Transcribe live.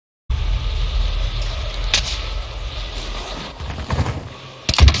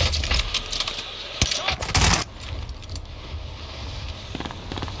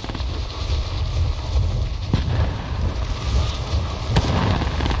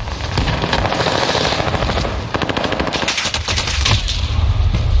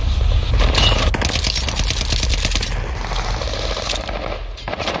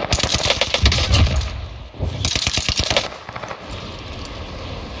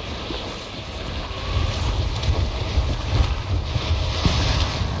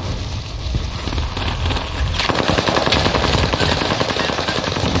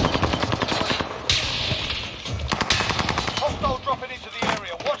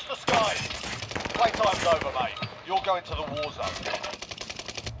Playtime's over, mate. You're going to the war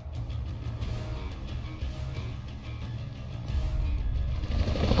zone.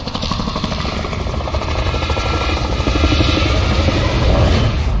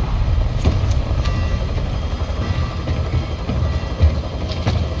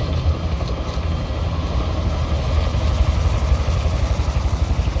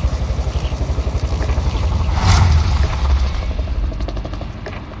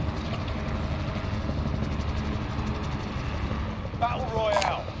 Battle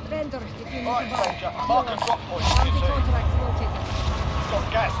Royale. Vendor, if you need Right, to buy. soldier. Mark a drop point. Bounty You see. contract located.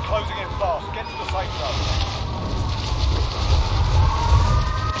 Got gas closing in fast. Get to the safe zone.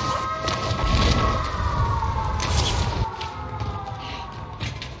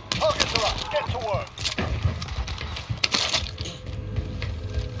 Targets are up. Get to work.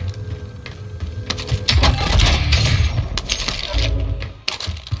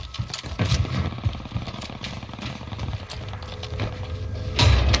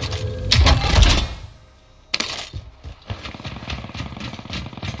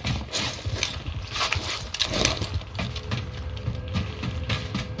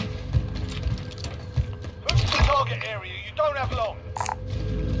 Move to the target area. You don't have long.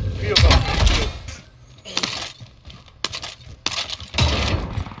 Feel about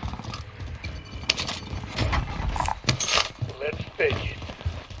Let's take it.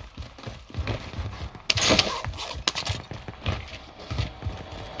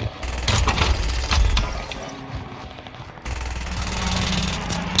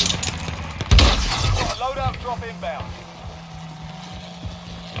 Got a loadout drop inbound.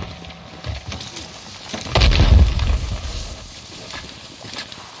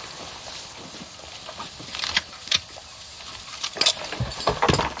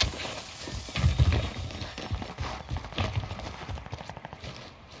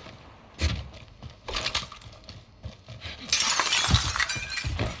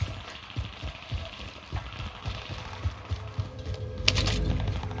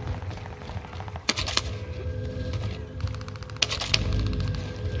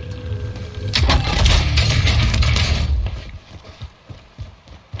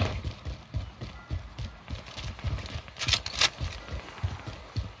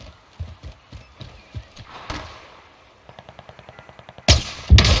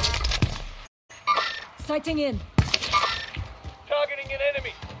 Sighting in. Targeting an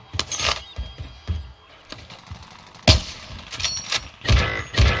enemy.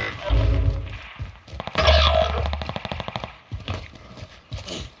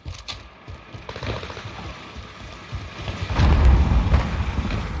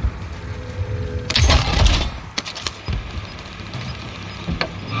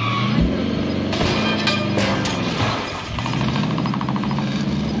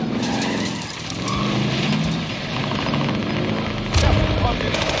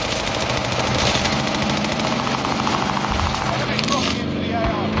 Enemy dropping into the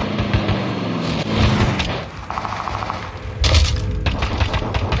AR.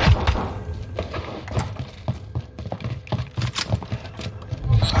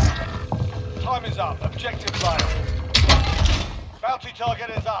 Time is up. Objective failed. Bounty target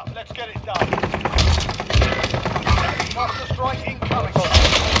is up. Let's get it done. Enemy cluster strike incoming.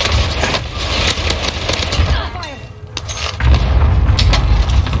 Fire!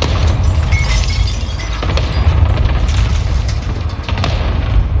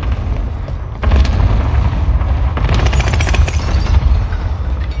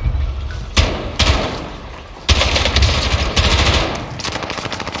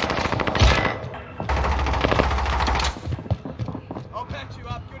 I'll patch you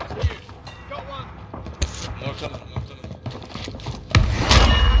up. Good as new. Got one. More coming.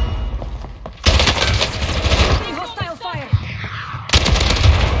 Enemy hostile fire!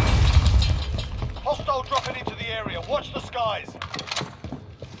 Hostile dropping into the area. Watch the skies.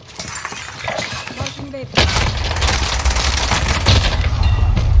 Marching babe.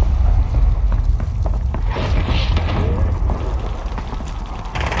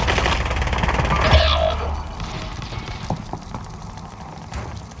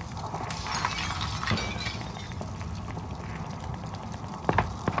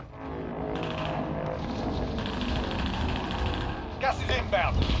 Gas is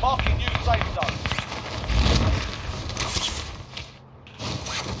inbound. Marking new safe zone.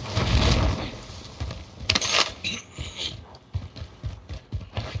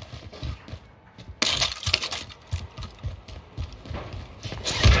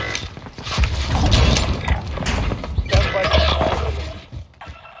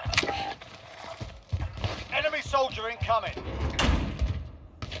 Enemy soldier incoming.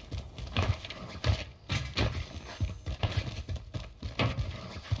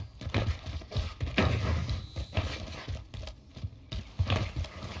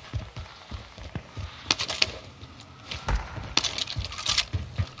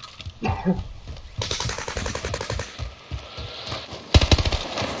 Target.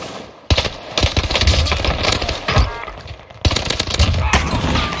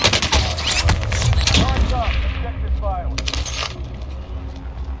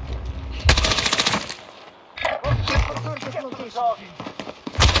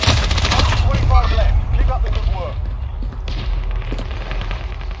 25 left. Keep up the good work.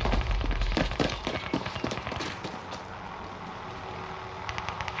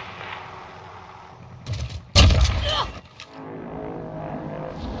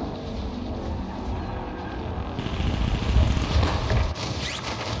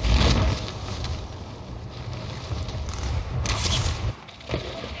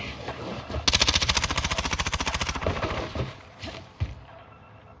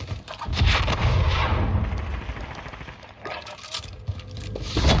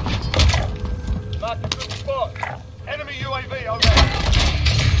 Mark a good spot. Enemy UAV overhead.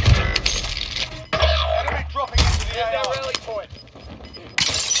 Enemy dropping into the AR. Their rally point.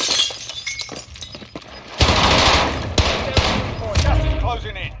 Gas is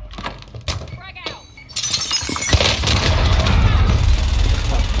closing in. Frag out.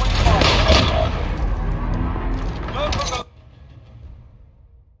 Learn from the...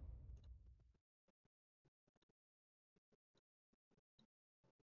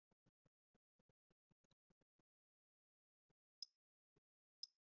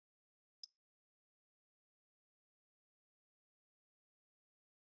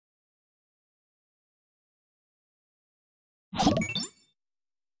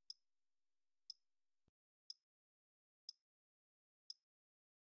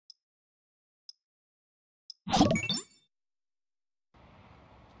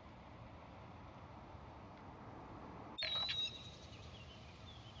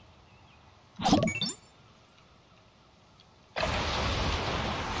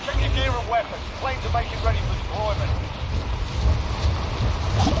 Check your gear and weapons. Planes are making ready for deployment.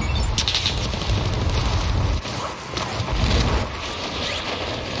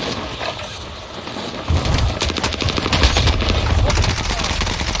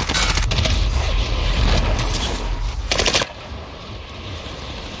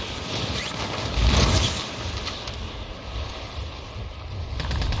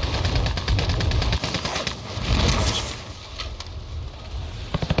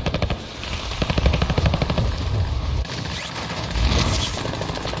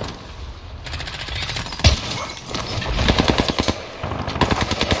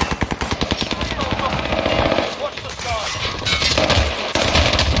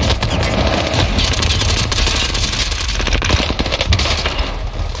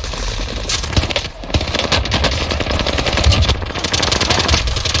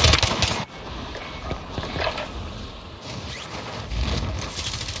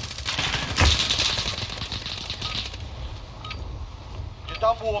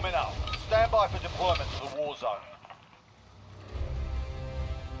 Done warming up. Stand by for deployment to the war zone.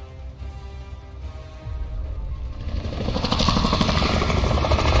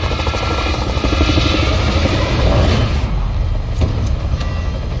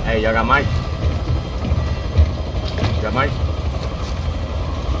 Hey, y'all got mic? You got mic?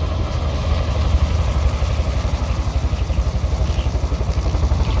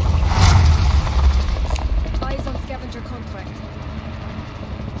 Eyes on scavenger contract.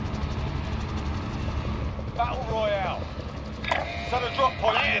 Battle Royale. Set a drop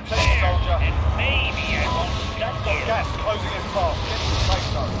point for your team, soldier. Maybe I won't got Got gas closing in fast. Get to the safe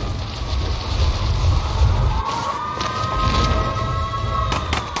zone.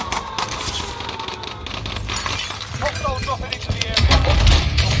 Hostile dropping into the area.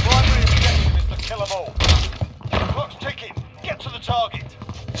 Your primary objective is to kill them all. Clock's ticking. Get to the target.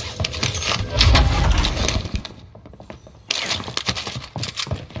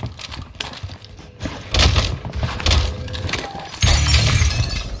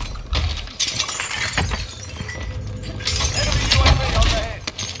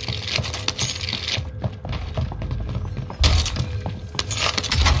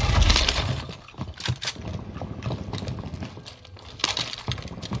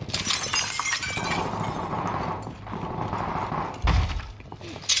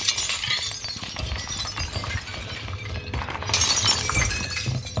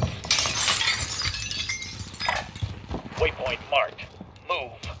 Waypoint marked.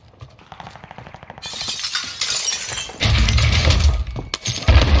 Move.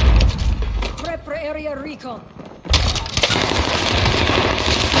 Prep for area recon.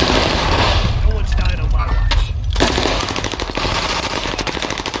 No one's dying on my watch.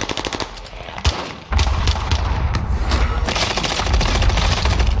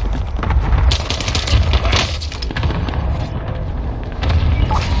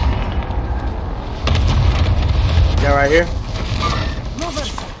 right here. Movers.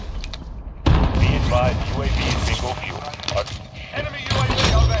 Be advised, UAV is bingo fuel. Enemy UAV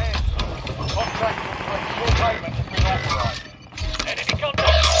overhead. Contract complete. Full payment has been authorized. Enemy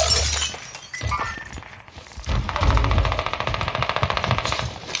contact.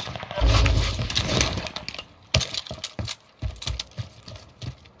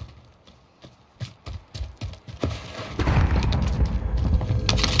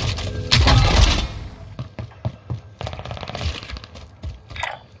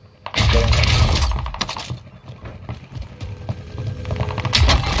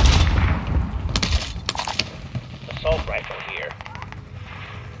 Assault rifle here.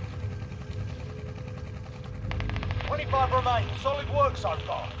 25 remain. Solid work so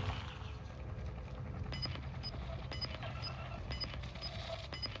far.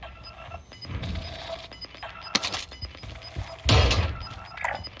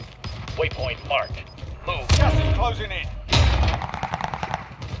 Waypoint marked. Move. Gas is closing in.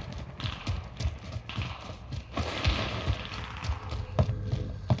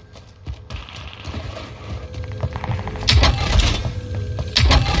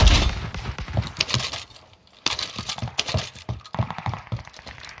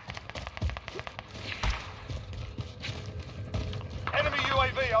 Enemy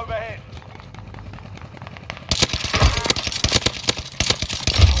UAV overhead.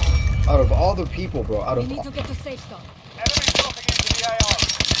 Out of all the people, bro, out We of need all, to get to safe zone. Enemy dropping into the AR.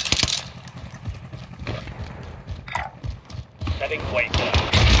 Setting waypoint.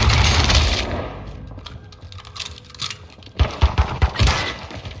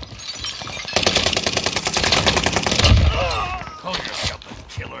 Call yourself a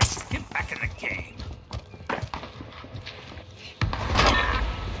killer. Get back in the game.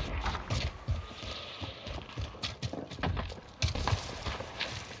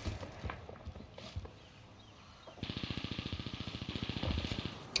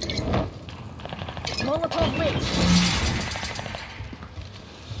 Molotov wait.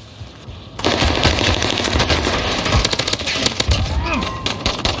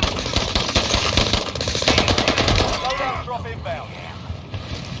 Loadout drop inbound.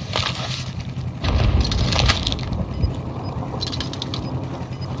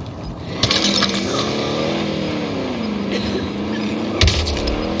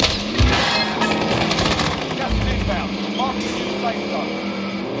 Gas is inbound. Marking new safe zone.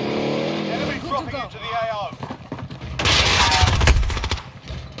 Enemy dropping go. into the AO.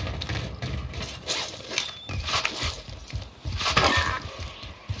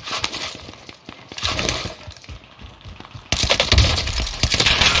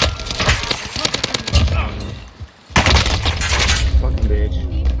 Fucking bitch.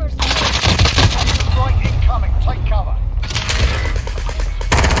 Need person. Strike incoming. Take cover.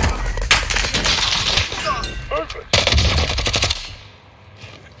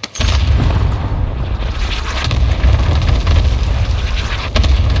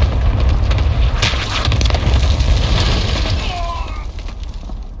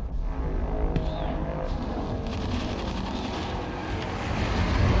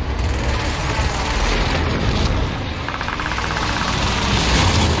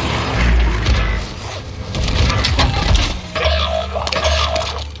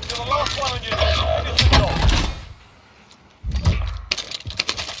 You're the last one on your list. Finish the job.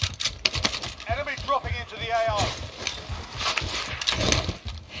 Enemy dropping into the AO.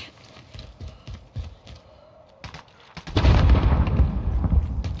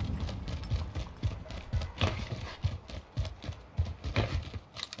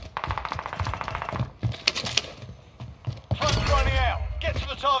 Time's running out. Get to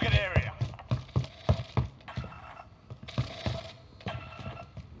the target area.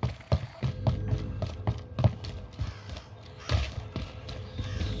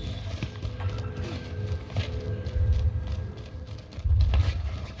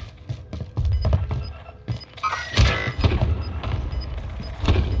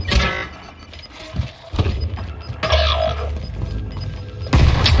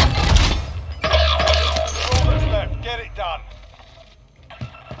 All that's left. Get it done.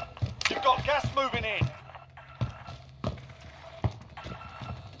 You've got gas moving in.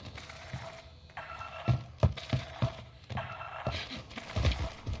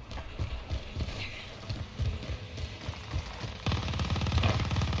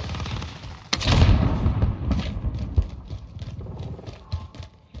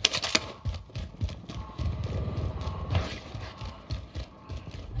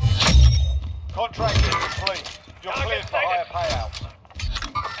 Contract is complete. You're cleared for higher payouts.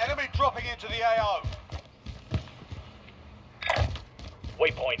 Enemy dropping into the AO.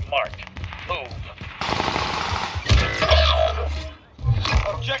 Waypoint marked. Move.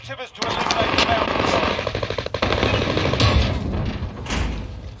 Objective is to eliminate the bounty target.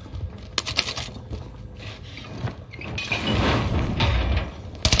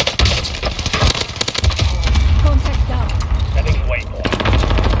 Contact down. Setting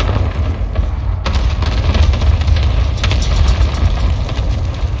waypoint.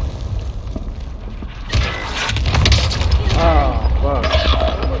 Oh,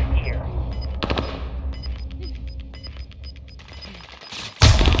 fuck. Over here.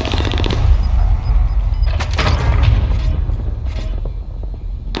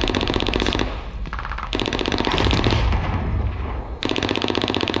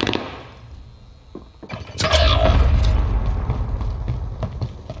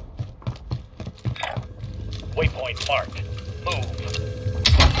 Waypoint marked.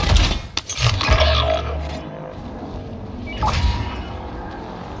 Move.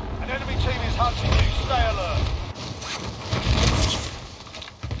 An enemy team is hunting you. Stay alert.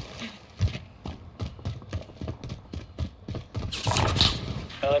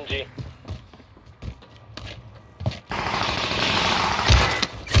 LMG.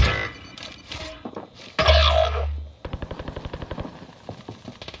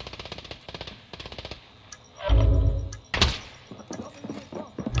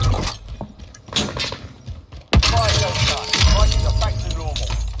 Fire well done. Prices are back to normal.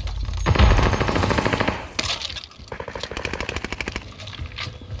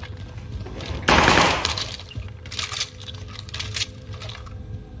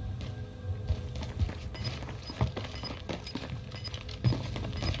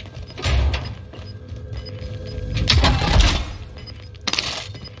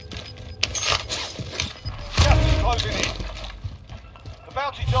 Gas is closing in. The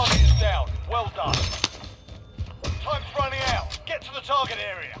bounty target is down. Well done. Time's running out. Get to the target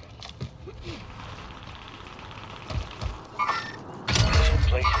area. This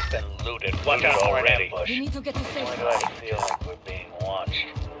place has been looted. Watch out for an We ambush. need to get to safe Why do zone. I feel like we're being watched?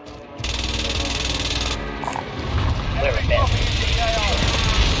 Enemy dropping into the AO.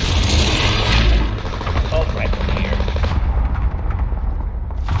 Assault rifle here.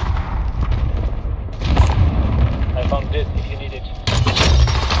 I found this if you need it.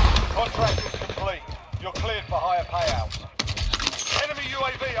 Contract is complete. You're cleared for higher payouts. Enemy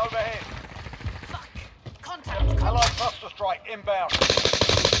UAV overhead. Contact. Allied cluster strike inbound.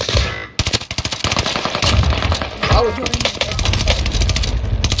 I was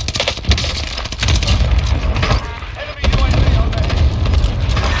Enemy UAV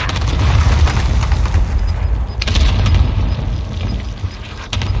overhead.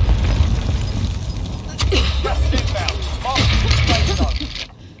 Gas is inbound. Mark the safe zone.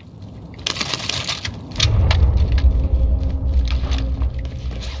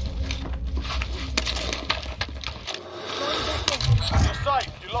 You're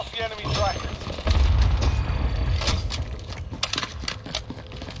safe. You lost the enemy tracker.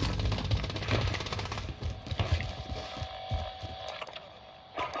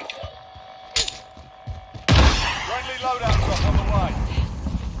 Friendly loadout drop on the way.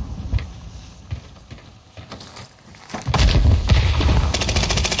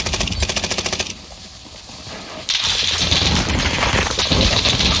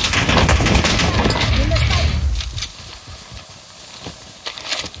 In the sight.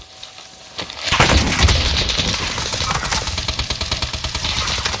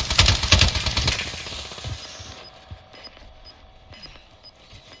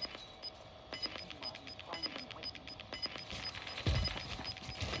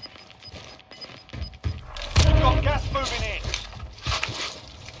 We've got gas moving in.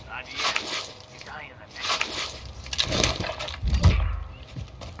 Not yet. You die in the next.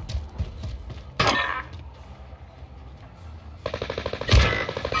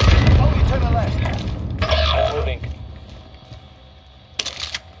 Only 10 are left. I'm moving.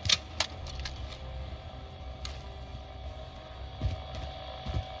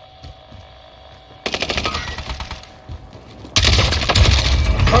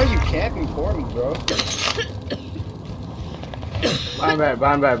 How are you camping for me, bro? Buy back,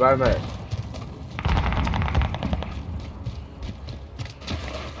 buy back, buy back.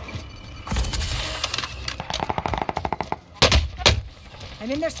 I'm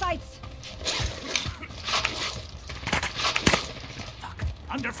in their sights. Fuck.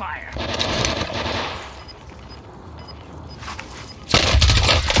 Under fire.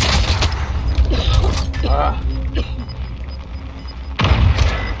 Ah,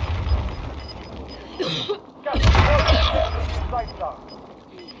 Gas is closing. Safe zone.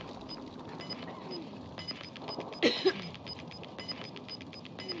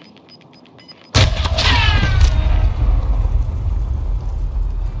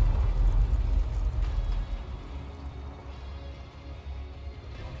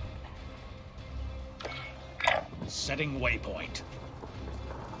 Setting waypoint.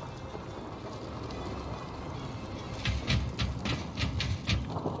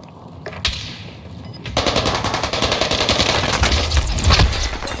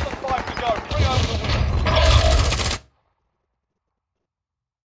 Less than 5 to go. Bring home the win.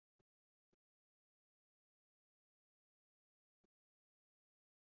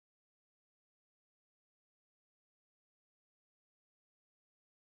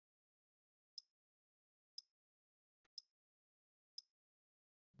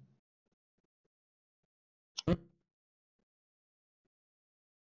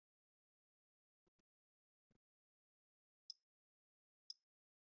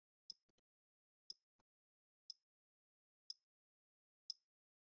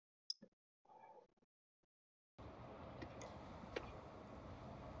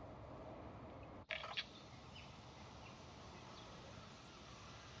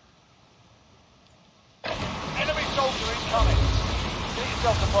 Enemy soldier incoming. Get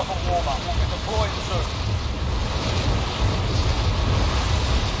yourself a proper warm-up. We'll be deployed soon.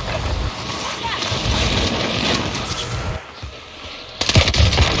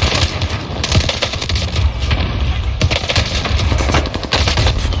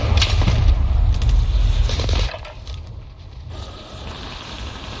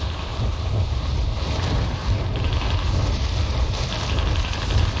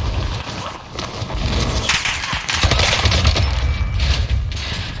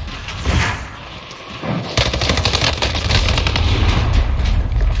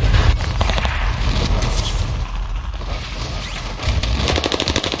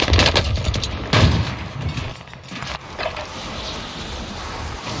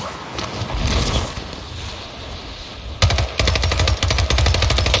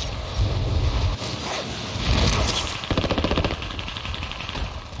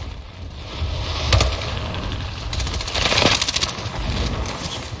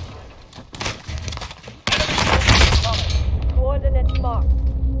 Coordinates marked.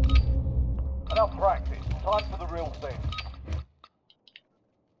 Enough practice. Time for the real thing.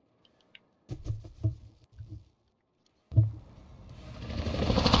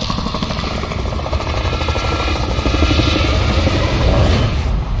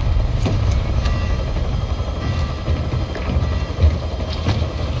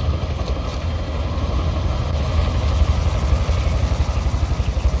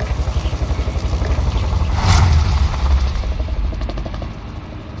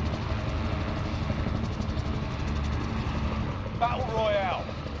 Battle Royale.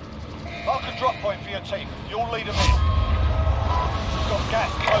 Mark a drop point for your team. You'll lead them in. We've got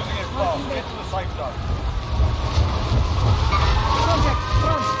gas closing in fast. Get to the safe zone. Contact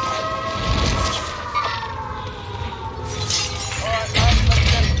front. Alright, lads, let's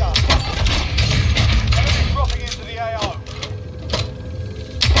get it done. Enemies dropping into the AO.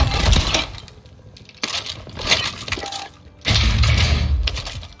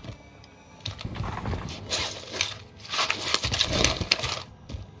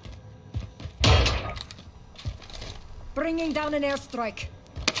 Bringing down an airstrike.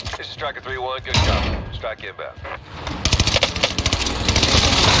 This is Striker 3-1, good job. Strike inbound.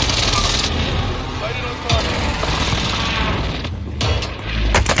 Lighted on fire.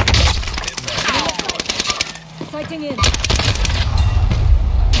 Sighting in.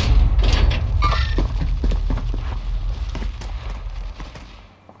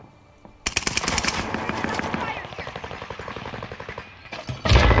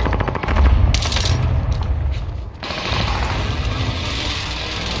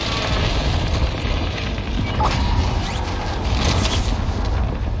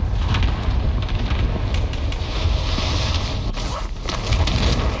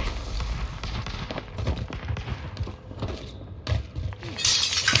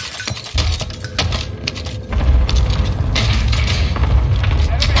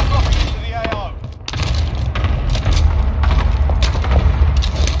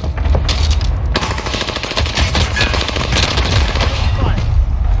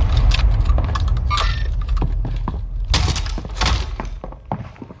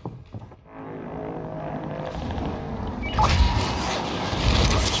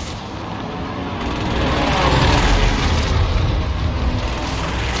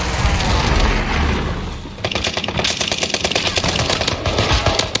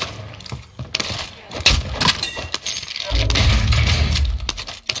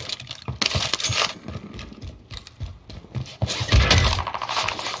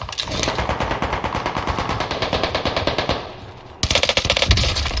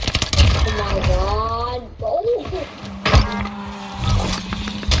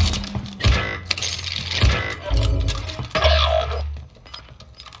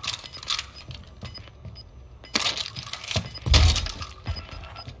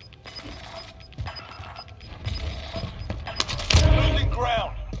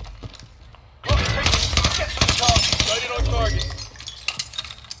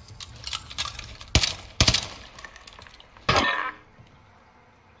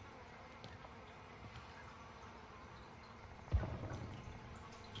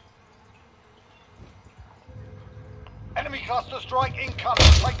 Enemy cluster strike incoming.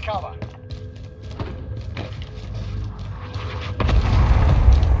 Take cover.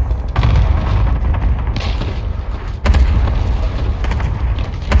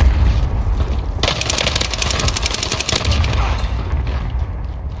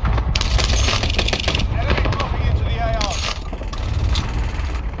 Enemy dropping into the AR.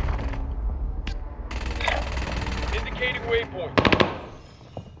 Indicating waypoint.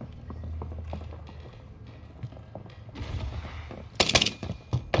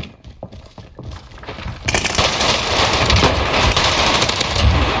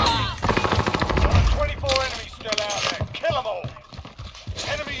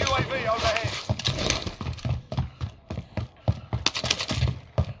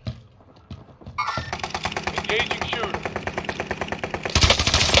 Engaging shooter.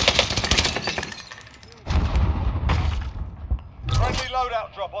 Friendly loadout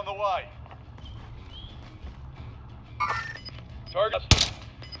drop on the way. Target.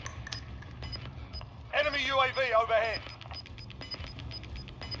 Enemy UAV overhead.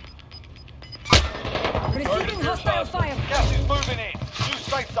 Receiving hostile fire. Gas is moving in. New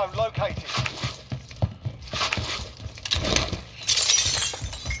safe zone located.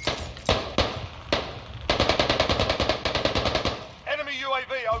 Enemy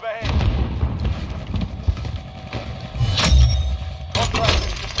UAV overhead. Contract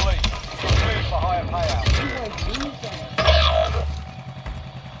is complete. Cleared for higher payout.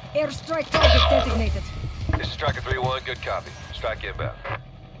 Airstrike target designated. This is Striker 3-1, good copy. Strike inbound.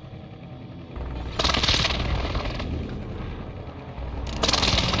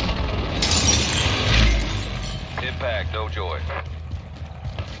 Impact, no joy.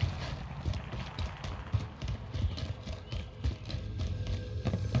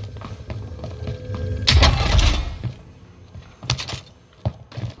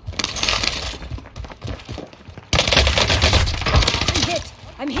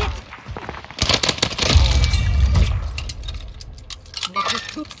 I'm hit. Nexus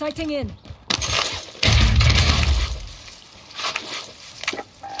 2 sighting in.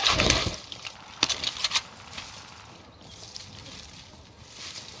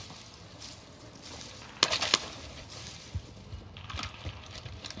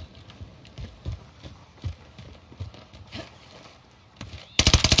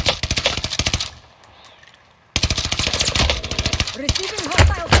 Receiving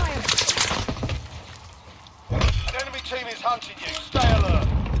hostile fire. An enemy team is hunting you. Stay alert.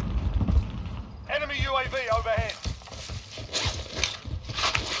 Enemy UAV overhead.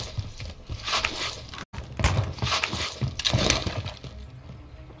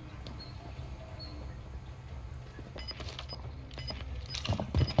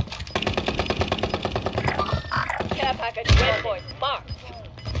 Care package waypoint marked.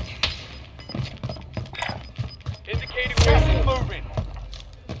 Indicating Gas is waypoint. moving.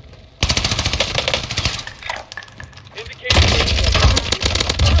 Indicating waypoint.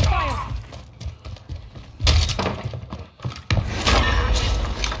 Fire.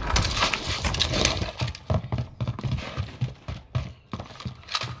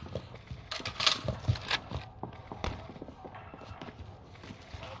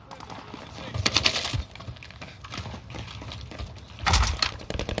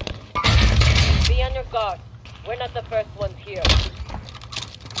 Be on your guard. We're not the first ones here.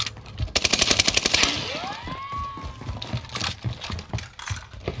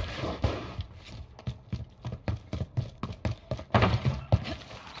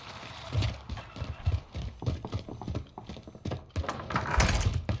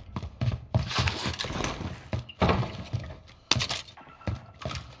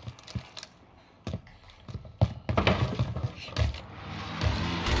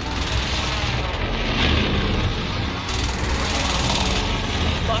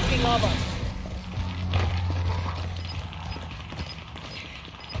 Marking lava.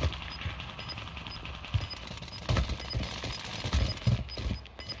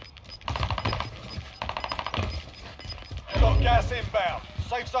 Got gas inbound.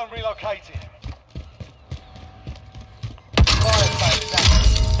 Safe zone relocated. Fire sale is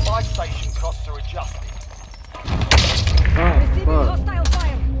active. Buy station costs are adjusted. Receiving fuck. hostile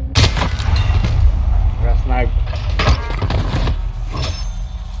fire. Got sniped.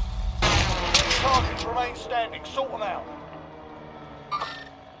 Targets remain standing. Sort them out.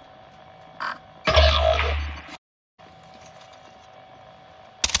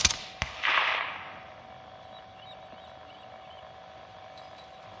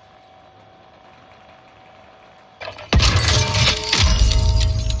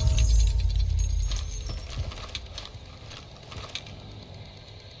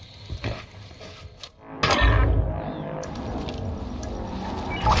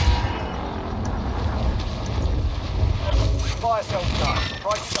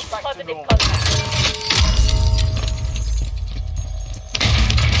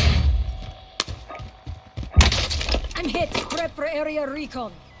 I'm hit. Prep for area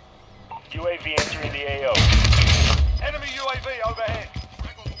recon. UAV entering the AO. Enemy UAV overhead.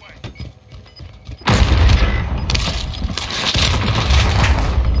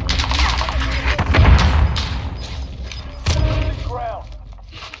 Losing ground.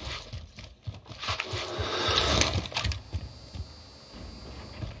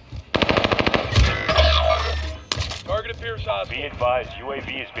 Target appears hostile. Be advised,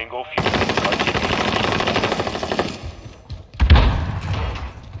 UAV is bingo fuel.